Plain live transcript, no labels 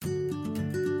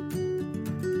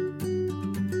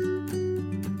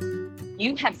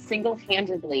You have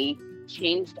single-handedly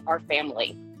changed our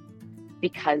family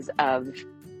because of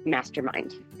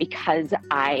Mastermind, because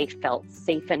I felt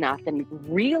safe enough and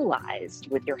realized,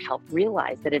 with your help,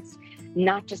 that it's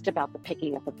not just about the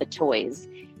picking up of the toys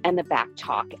and the back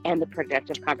talk and the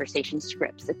productive conversation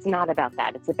scripts. It's not about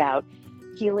that. It's about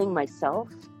healing myself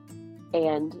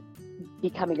and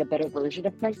becoming a better version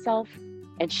of myself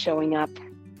and showing up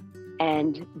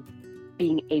and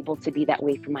being able to be that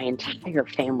way for my entire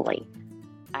family.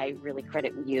 I really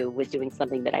credit you with doing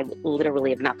something that I literally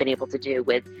have not been able to do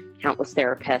with countless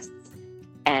therapists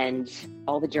and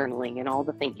all the journaling and all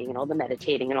the thinking and all the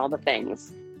meditating and all the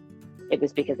things. It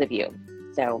was because of you.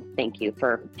 So thank you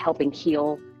for helping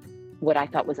heal what I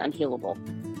thought was unhealable.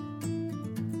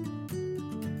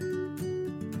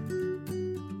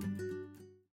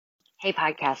 Hey,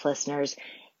 podcast listeners,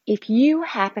 if you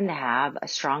happen to have a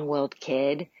strong-willed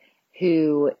kid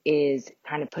who is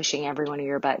kind of pushing every one of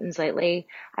your buttons lately,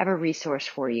 I have a resource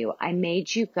for you. I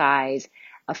made you guys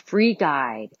a free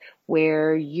guide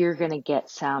where you're going to get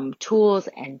some tools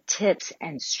and tips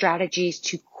and strategies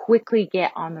to quickly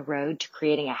get on the road to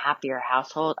creating a happier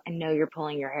household. I know you're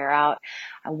pulling your hair out.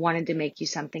 I wanted to make you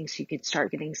something so you could start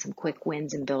getting some quick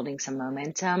wins and building some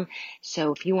momentum.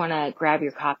 So if you want to grab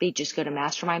your copy, just go to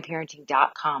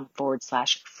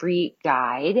mastermindparenting.com/free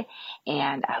guide,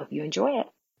 and I hope you enjoy it.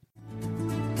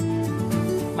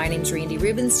 My name is Randy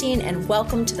Rubenstein, and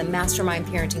welcome to the Mastermind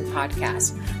Parenting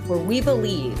Podcast, where we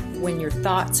believe when your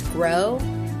thoughts grow,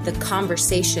 the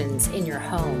conversations in your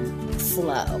home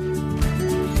flow.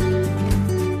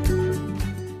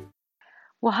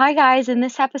 Well, hi guys. In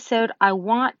this episode, I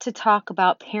want to talk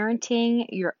about parenting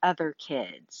your other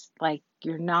kids, like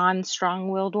your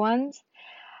non-strong-willed ones.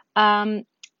 I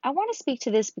want to speak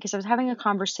to this because I was having a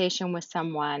conversation with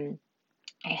someone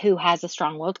who has a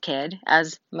strong-willed kid,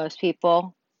 as most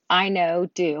people I know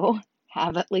do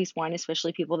have at least one,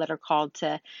 especially people that are called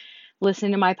to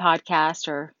listen to my podcast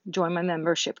or join my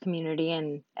membership community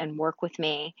and work with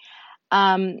me.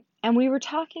 And we were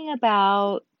talking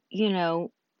about,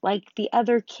 like the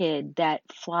other kid that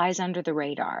flies under the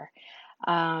radar.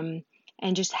 And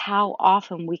just how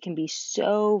often we can be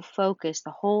so focused,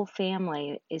 the whole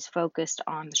family is focused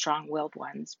on the strong-willed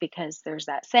ones, because there's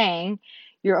that saying,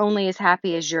 you're only as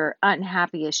happy as your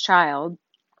unhappiest child.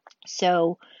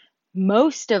 So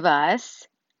most of us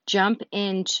jump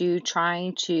into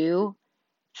trying to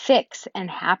fix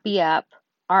and happy up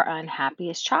our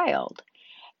unhappiest child.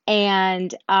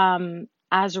 And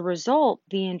as a result,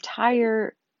 the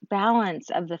entire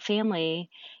balance of the family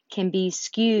can be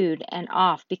skewed and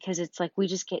off, because it's like we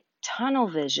just get tunnel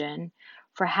vision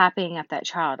for happying up that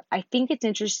child. I think it's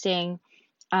interesting.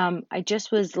 I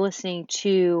just was listening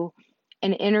to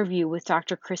an interview with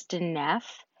Dr. Kristen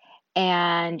Neff,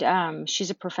 and she's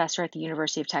a professor at the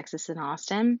University of Texas in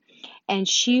Austin, and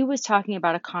she was talking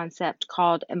about a concept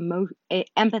called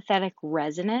empathetic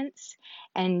resonance,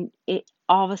 and it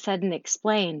all of a sudden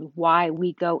explained why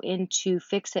we go into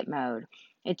fix-it mode.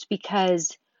 It's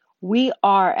because we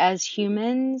are, as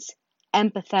humans,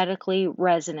 empathetically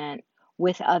resonant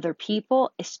with other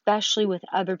people, especially with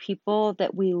other people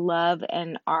that we love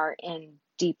and are in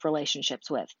deep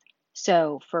relationships with.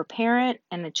 So for a parent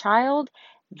and a child,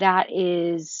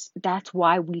 that's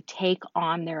why we take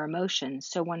on their emotions.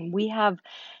 So when we have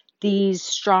these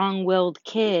strong-willed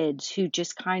kids who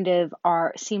just kind of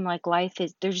seem like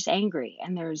they're just angry,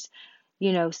 and there's,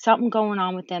 something going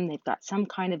on with them. They've got some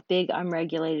kind of big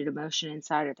unregulated emotion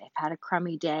inside, or they've had a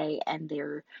crummy day, and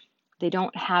they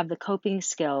don't have the coping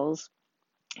skills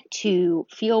to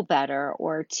feel better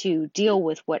or to deal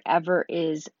with whatever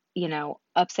is,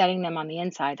 upsetting them on the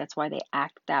inside. That's why they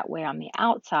act that way on the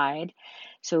outside.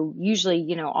 So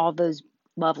usually, all those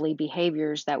lovely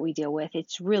behaviors that we deal with,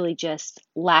 it's really just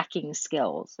lacking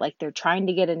skills. Like they're trying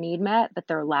to get a need met, but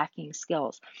they're lacking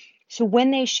skills. So when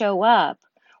they show up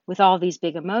with all these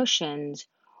big emotions,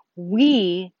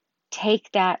 we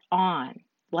take that on.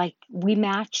 Like we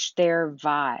match their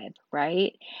vibe,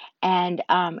 right? And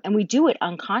we do it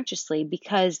unconsciously,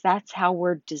 because that's how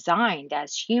we're designed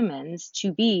as humans,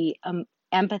 to be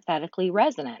empathetically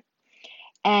resonant.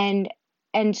 And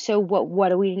so what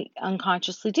do we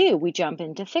unconsciously do? We jump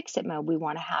into fix-it mode. We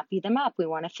want to happy them up. We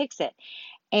want to fix it.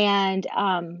 And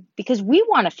because we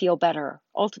want to feel better.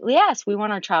 Ultimately, yes, we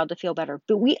want our child to feel better,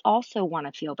 but we also want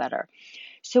to feel better.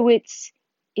 So it's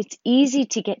easy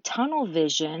to get tunnel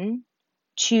vision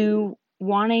to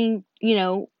wanting,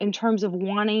 in terms of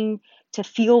wanting to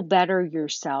feel better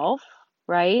yourself,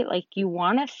 right? Like you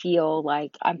want to feel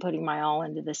like I'm putting my all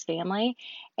into this family,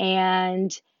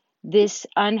 and this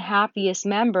unhappiest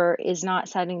member is not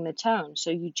setting the tone.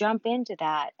 So you jump into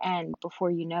that, and before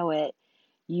you know it,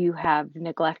 you have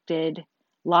neglected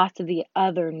lots of the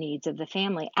other needs of the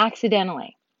family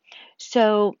accidentally.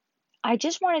 So I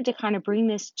just wanted to kind of bring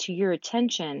this to your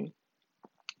attention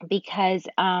because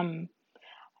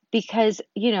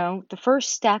the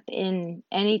first step in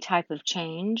any type of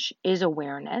change is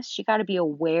awareness. You got to be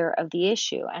aware of the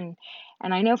issue. And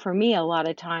I know for me, a lot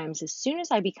of times, as soon as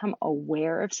I become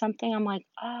aware of something, I'm like,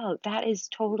 oh, that is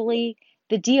totally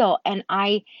the deal. And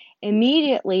I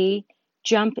immediately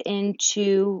jump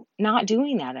into not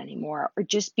doing that anymore, or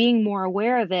just being more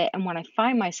aware of it. And when I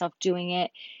find myself doing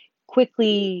it,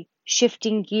 quickly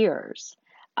shifting gears,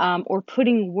 or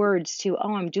putting words to,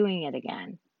 oh, I'm doing it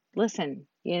again. Listen,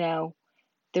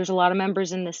 there's a lot of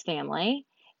members in this family,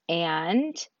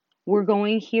 and we're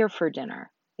going here for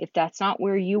dinner. If that's not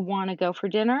where you want to go for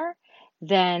dinner,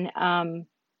 then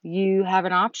you have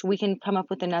an option. We can come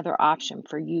up with another option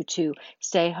for you to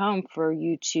stay home, for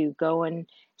you to go and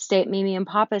stay at Mimi and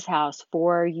Papa's house,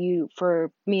 for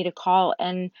me to call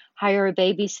and hire a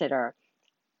babysitter.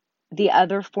 The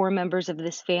other 4 members of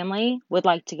this family would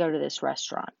like to go to this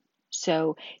restaurant.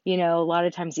 So, a lot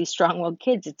of times these strong-willed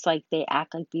kids, it's like they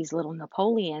act like these little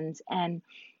Napoleons, and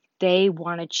they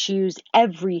want to choose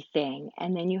everything.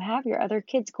 And then you have your other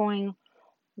kids going,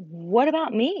 what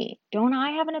about me? Don't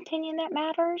I have an opinion that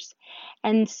matters?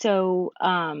 And so,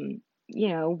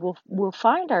 we'll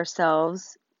find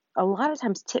ourselves a lot of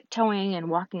times tiptoeing and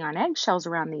walking on eggshells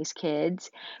around these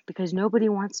kids because nobody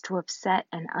wants to upset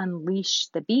and unleash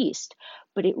the beast.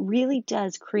 But it really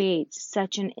does create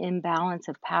such an imbalance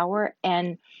of power.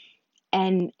 And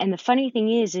the funny thing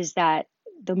is that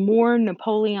the more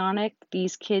Napoleonic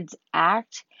these kids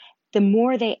act, the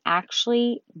more they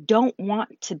actually don't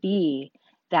want to be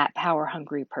that power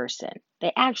hungry person.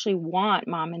 They actually want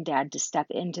mom and dad to step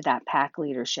into that pack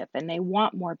leadership, and they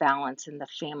want more balance in the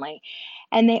family.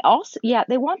 And they also,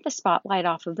 they want the spotlight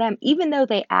off of them, even though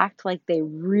they act like they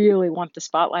really want the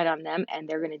spotlight on them, and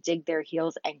they're going to dig their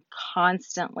heels and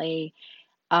constantly,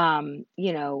 demand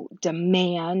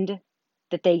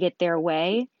that they get their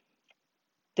way.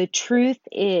 The truth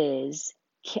is,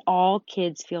 all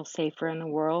kids feel safer in the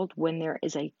world when there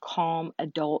is a calm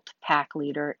adult pack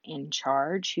leader in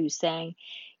charge who's saying,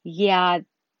 yeah,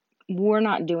 we're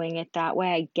not doing it that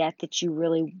way. I get that you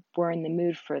really were in the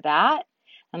mood for that.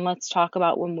 And let's talk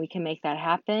about when we can make that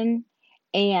happen.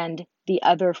 And the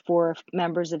other 4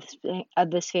 members of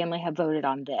this family have voted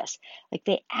on this. Like,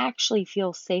 they actually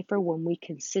feel safer when we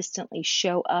consistently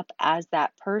show up as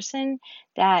that person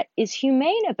that is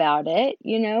humane about it.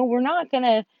 We're not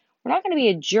gonna be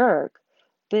a jerk,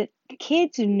 but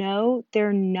kids know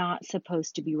they're not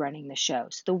supposed to be running the show.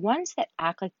 So the ones that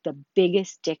act like the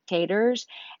biggest dictators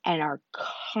and are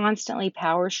constantly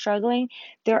power struggling,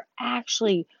 they're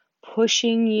actually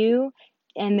pushing you,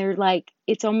 and they're like,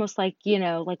 it's almost like,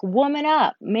 like, woman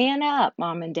up, man up,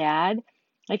 mom and dad.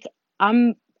 Like,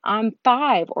 I'm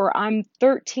 5, or I'm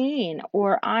 13,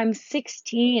 or I'm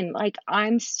 16. Like,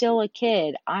 I'm still a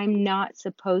kid. I'm not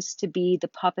supposed to be the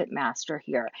puppet master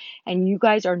here. And you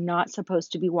guys are not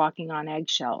supposed to be walking on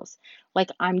eggshells.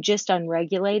 Like, I'm just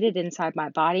unregulated inside my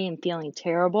body and feeling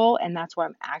terrible. And that's why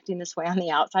I'm acting this way on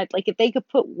the outside. Like, if they could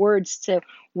put words to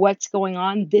what's going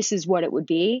on, this is what it would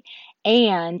be.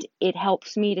 And it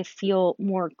helps me to feel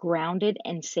more grounded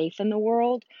and safe in the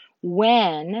world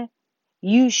when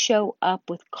you show up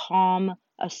with calm,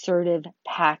 assertive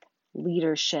pack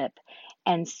leadership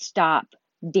and stop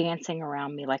dancing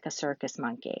around me like a circus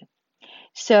monkey.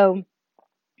 So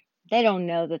they don't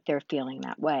know that they're feeling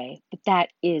that way, but that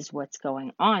is what's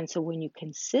going on. So when you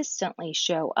consistently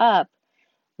show up,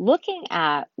 looking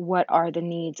at what are the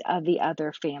needs of the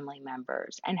other family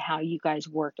members and how you guys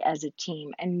work as a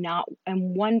team,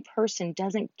 and one person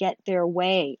doesn't get their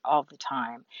way all the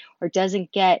time, or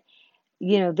doesn't get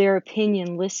their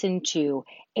opinion listened to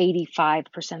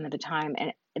 85% of the time,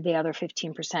 and the other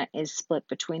 15% is split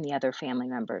between the other family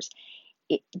members.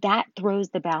 That throws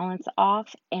the balance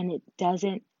off, and it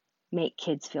doesn't make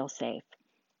kids feel safe.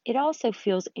 It also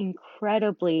feels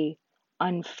incredibly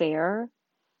unfair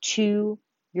to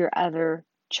your other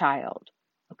child,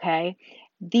 okay?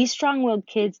 These strong-willed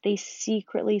kids, they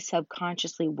secretly,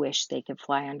 subconsciously wish they could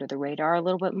fly under the radar a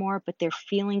little bit more, but they're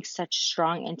feeling such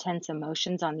strong, intense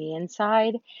emotions on the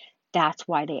inside. That's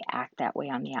why they act that way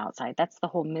on the outside. That's the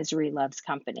whole misery loves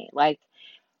company. Like,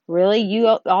 really,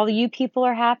 all you people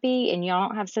are happy and y'all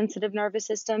don't have sensitive nervous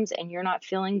systems and you're not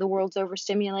feeling the world's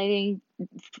overstimulating,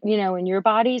 in your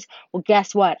bodies? Well,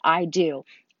 guess what? I do.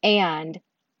 And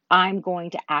I'm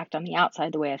going to act on the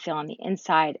outside the way I feel on the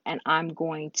inside, and I'm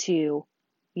going to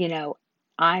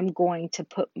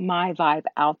put my vibe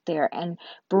out there and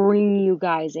bring you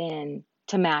guys in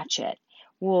to match it.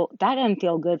 Well, that doesn't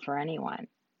feel good for anyone,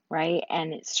 right?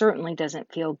 And it certainly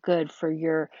doesn't feel good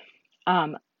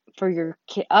um, for your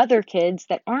other kids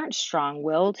that aren't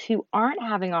strong-willed, who aren't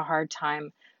having a hard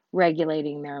time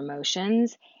regulating their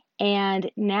emotions. And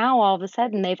now all of a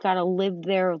sudden they've got to live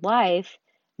their life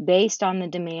based on the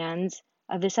demands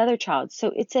of this other child.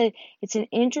 So it's an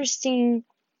interesting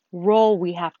role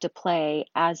we have to play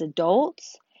as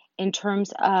adults in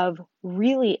terms of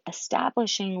really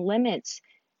establishing limits,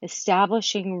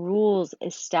 establishing rules,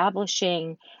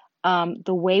 establishing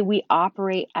the way we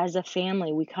operate as a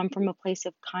family. We come from a place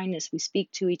of kindness. We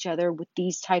speak to each other with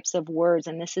these types of words,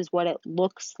 and this is what it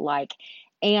looks like.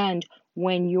 And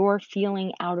when you're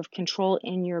feeling out of control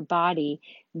in your body,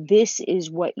 this is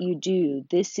what you do.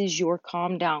 This is your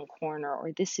calm down corner,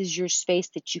 or this is your space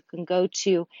that you can go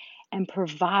to and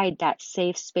provide that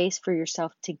safe space for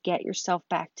yourself to get yourself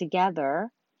back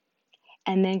together,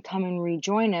 and then come and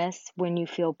rejoin us when you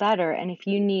feel better. And if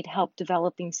you need help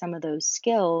developing some of those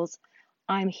skills,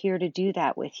 I'm here to do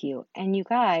that with you. And you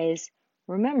guys,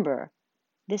 remember,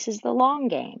 this is the long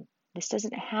game. This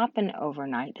doesn't happen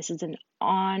overnight. This is an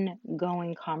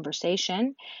ongoing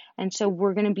conversation. And so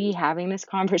we're going to be having this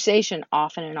conversation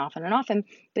often and often and often.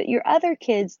 But your other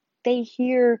kids, they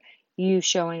hear you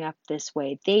showing up this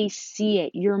way. They see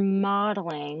it. You're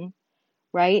modeling,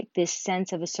 right? This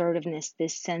sense of assertiveness,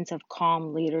 this sense of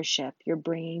calm leadership. You're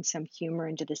bringing some humor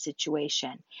into the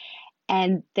situation.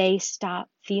 And they stop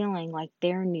feeling like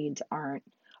their needs are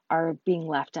being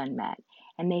left unmet.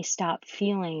 And they stop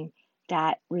feeling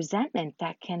that resentment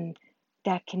that can,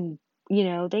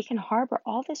 they can harbor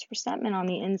all this resentment on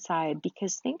the inside.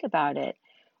 Because think about it.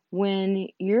 When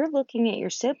you're looking at your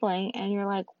sibling and you're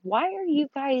like, why are you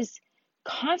guys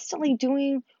constantly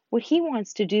doing what he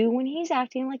wants to do when he's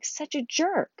acting like such a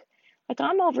jerk? Like,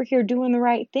 I'm over here doing the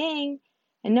right thing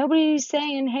and nobody's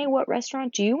saying, hey, what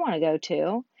restaurant do you want to go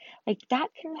to? Like, that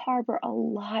can harbor a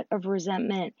lot of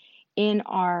resentment in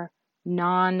our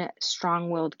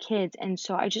non-strong-willed kids. And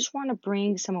so I just want to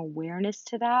bring some awareness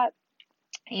to that.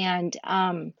 And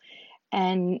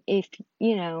if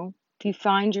you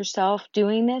find yourself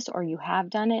doing this, or you have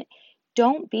done it,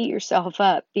 don't beat yourself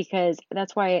up, because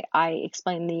that's why I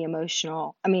explain the I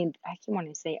want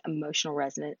to say emotional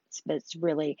resonance, but it's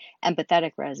really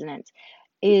empathetic resonance.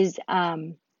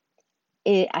 I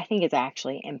think it's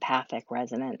actually empathic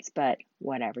resonance, but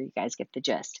whatever, you guys get the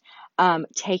gist.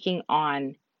 Taking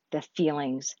on the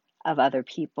feelings of other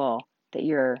people that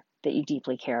you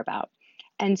deeply care about.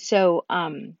 And so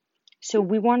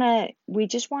we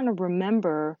just want to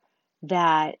remember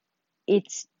that it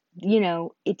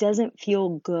doesn't feel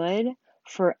good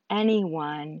for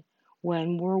anyone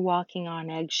when we're walking on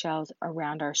eggshells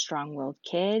around our strong-willed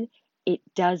kid. It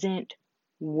doesn't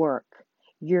work.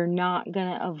 You're not going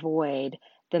to avoid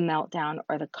the meltdown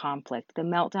or the conflict. The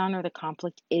meltdown or the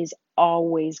conflict is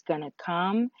always going to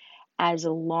come, as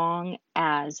long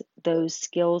as those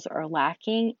skills are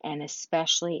lacking, and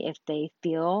especially if they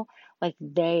feel like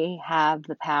they have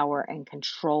the power and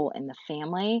control in the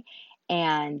family,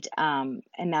 and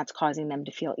that's causing them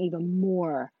to feel even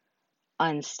more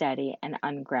unsteady and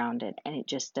ungrounded, and it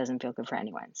just doesn't feel good for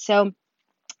anyone. So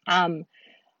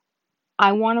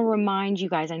I want to remind you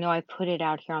guys, I know I put it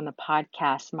out here on the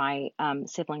podcast, my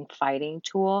sibling fighting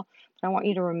tool, but I want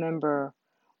you to remember,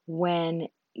 when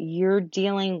you're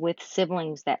dealing with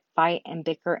siblings that fight and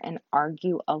bicker and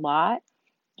argue a lot,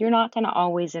 you're not going to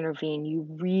always intervene. You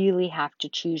really have to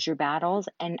choose your battles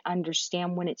and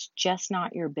understand when it's just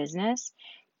not your business.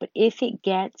 But if it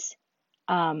gets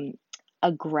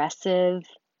aggressive,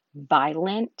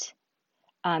 violent,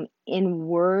 in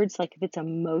words, like if it's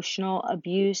emotional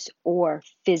abuse or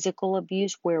physical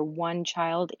abuse, where one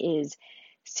child is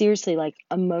seriously like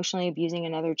emotionally abusing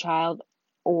another child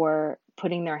or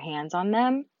putting their hands on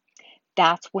them,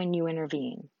 that's when you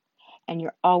intervene. And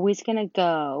you're always going to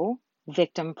go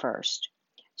victim first.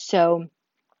 So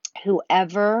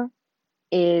whoever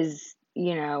is,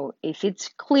 if it's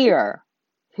clear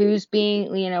who's being,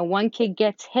 one kid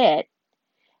gets hit,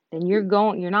 then you're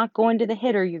not going to the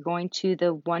hitter, you're going to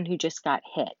the one who just got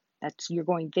hit. You're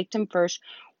going victim first.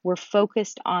 We're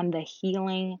focused on the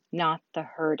healing, not the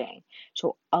hurting.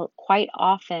 So quite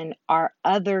often our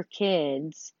other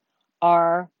kids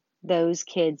are those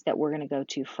kids that we're going to go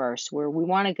to first, where we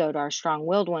want to go to our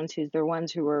strong-willed ones, who's the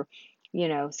ones who are,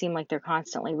 seem like they're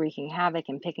constantly wreaking havoc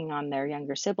and picking on their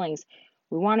younger siblings.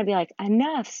 We want to be like,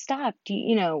 enough, stop,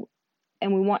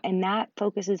 and that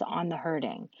focuses on the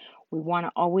hurting. We want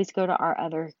to always go to our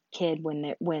other kid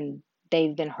when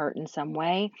they've been hurt in some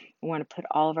way. We want to put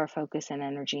all of our focus and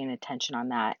energy and attention on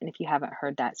that. And if you haven't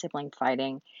heard that sibling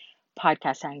fighting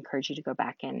podcast, I encourage you to go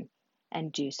back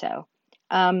and do so.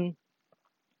 When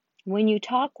you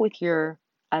talk with your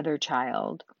other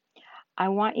child, I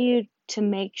want you to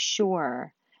make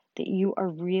sure that you are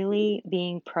really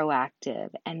being proactive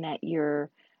and that you're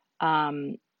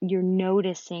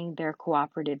noticing their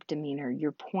cooperative demeanor.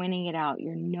 You're pointing it out.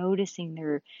 You're noticing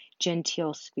their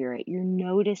genteel spirit. You're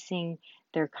noticing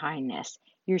their kindness.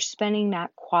 You're spending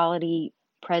that quality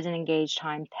present, engaged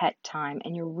time, pet time,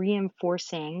 and you're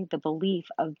reinforcing the belief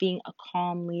of being a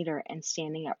calm leader and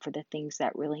standing up for the things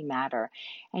that really matter.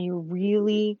 And you're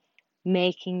really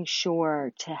making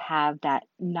sure to have that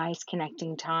nice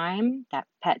connecting time, that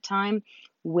pet time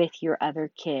with your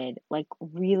other kid. Like,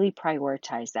 really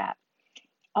prioritize that.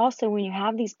 Also, when you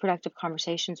have these productive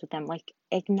conversations with them, like,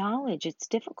 acknowledge it's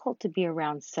difficult to be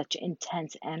around such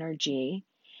intense energy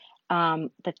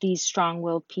that these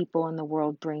strong-willed people in the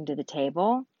world bring to the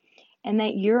table, and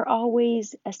that you're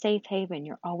always a safe haven.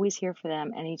 You're always here for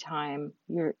them anytime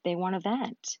they want to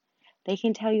vent. They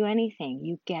can tell you anything.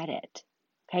 You get it.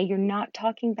 Okay, you're not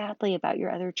talking badly about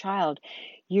your other child.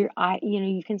 You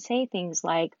can say things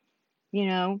like,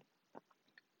 I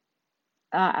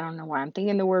don't know why I'm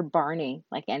thinking the word Barney,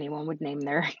 like anyone would name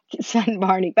their son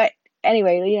Barney. But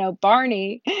anyway,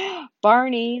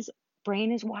 Barney's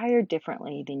brain is wired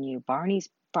differently than you. Barney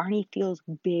feels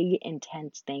big,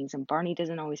 intense things, and Barney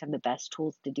doesn't always have the best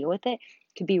tools to deal with it.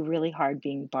 It could be really hard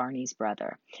being Barney's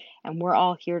brother. And we're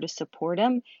all here to support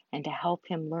him and to help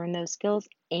him learn those skills.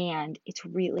 And it's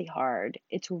really hard.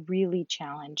 It's really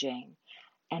challenging.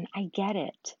 And I get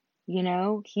it.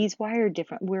 He's wired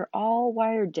different. We're all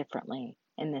wired differently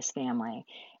in this family.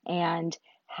 And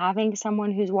having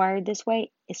someone who's wired this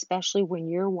way, especially when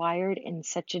you're wired in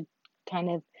such a kind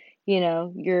of,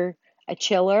 you're a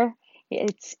chiller,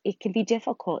 it can be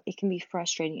difficult. It can be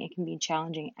frustrating. It can be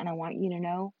challenging. And I want you to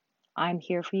know I'm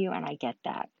here for you, and I get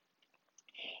that.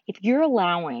 If you're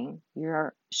allowing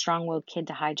your strong-willed kid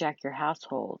to hijack your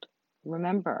household,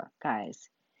 remember, guys,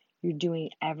 you're doing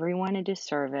everyone a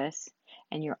disservice,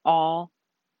 and you're all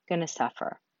going to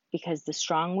suffer, because the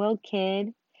strong-willed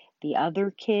kid, the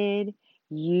other kid,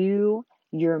 you,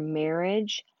 your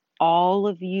marriage, all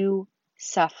of you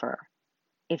suffer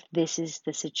if this is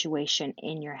the situation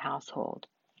in your household.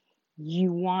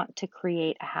 You want to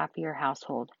create a happier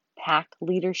household. PAC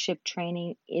leadership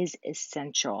training is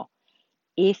essential.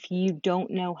 If you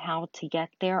don't know how to get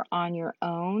there on your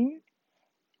own,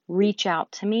 reach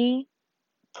out to me.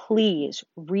 Please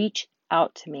reach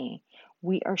out to me.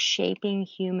 We are shaping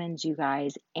humans, you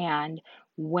guys. And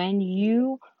when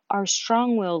you are a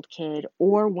strong-willed kid,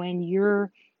 or when you're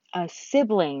a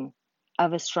sibling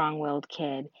of a strong-willed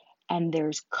kid, and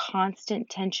there's constant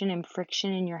tension and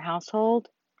friction in your household,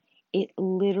 it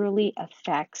literally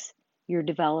affects your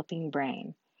developing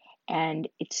brain. And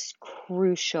it's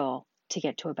crucial to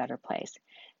get to a better place.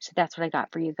 So that's what I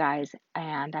got for you guys.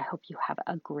 And I hope you have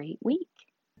a great week.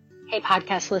 Hey,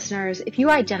 podcast listeners, if you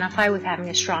identify with having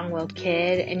a strong-willed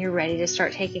kid and you're ready to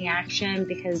start taking action,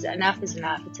 because enough is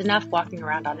enough. It's enough walking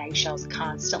around on eggshells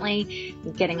constantly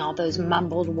and getting all those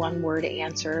mumbled one-word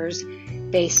answers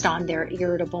based on their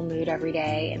irritable mood every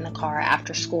day in the car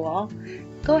after school.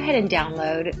 Go ahead and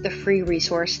download the free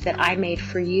resource that I made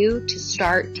for you to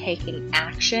start taking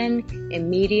action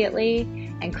immediately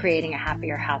and creating a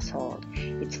happier household.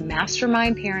 It's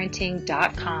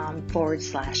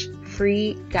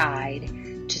mastermindparenting.com/free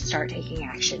guide to start taking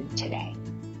action today.